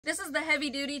This is the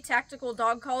heavy duty tactical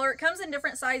dog collar. It comes in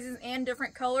different sizes and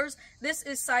different colors. This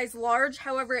is size large,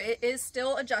 however it is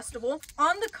still adjustable.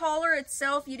 On the collar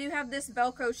itself, you do have this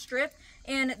Velcro strip,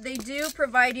 and they do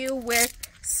provide you with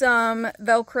some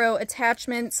Velcro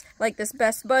attachments like this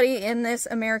Best Buddy and this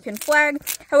American flag.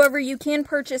 However, you can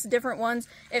purchase different ones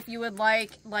if you would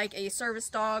like a service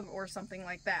dog or something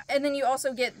like that. And then you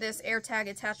also get this AirTag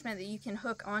attachment that you can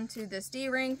hook onto this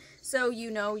D-ring so you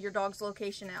know your dog's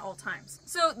location at all times.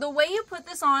 So the way you put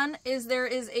this on is there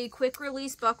is a quick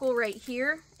release buckle right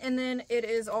here, and then it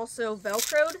is also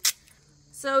Velcroed.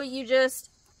 So you just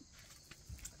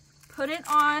put it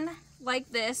on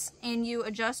like this, and you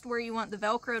adjust where you want the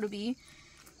Velcro to be,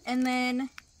 and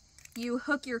then you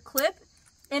hook your clip.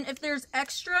 And if there's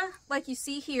extra, like you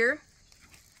see here,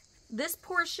 this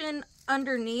portion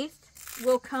underneath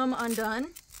will come undone,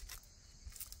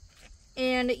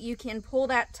 and you can pull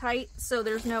that tight so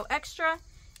there's no extra,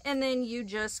 and then you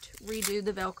just redo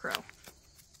the Velcro.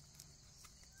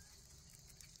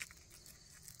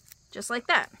 Just like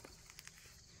that.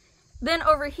 Then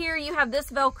over here you have this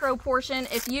Velcro portion.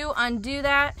 If you undo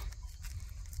that,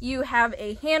 you have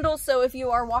a handle, so if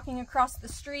you are walking across the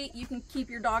street, you can keep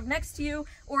your dog next to you,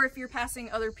 or if you're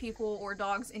passing other people or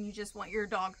dogs and you just want your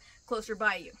dog closer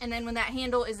by you. And then when that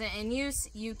handle isn't in use,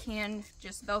 you can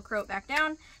just Velcro it back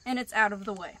down and it's out of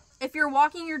the way. If you're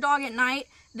walking your dog at night,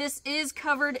 this is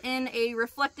covered in a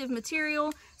reflective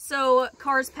material, so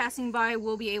cars passing by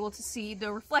will be able to see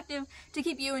the reflective to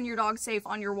keep you and your dog safe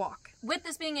on your walk. With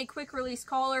this being a quick release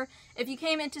collar, if you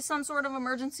came into some sort of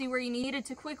emergency where you needed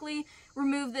to quickly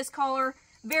remove this collar,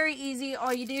 very easy.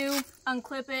 All you do,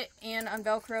 unclip it and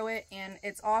unvelcro it, and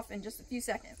it's off in just a few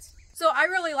seconds. So I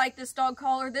really like this dog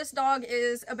collar. This dog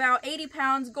is about 80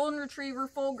 pounds, golden retriever,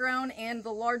 full grown, and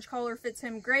the large collar fits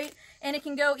him great, and it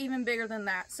can go even bigger than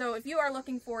that. So if you are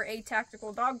looking for a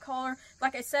tactical dog collar,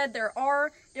 like I said, there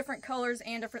are different colors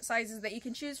and different sizes that you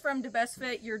can choose from to best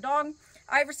fit your dog.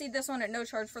 I've received this one at no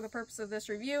charge for the purpose of this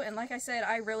review, and like I said,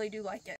 I really do like it.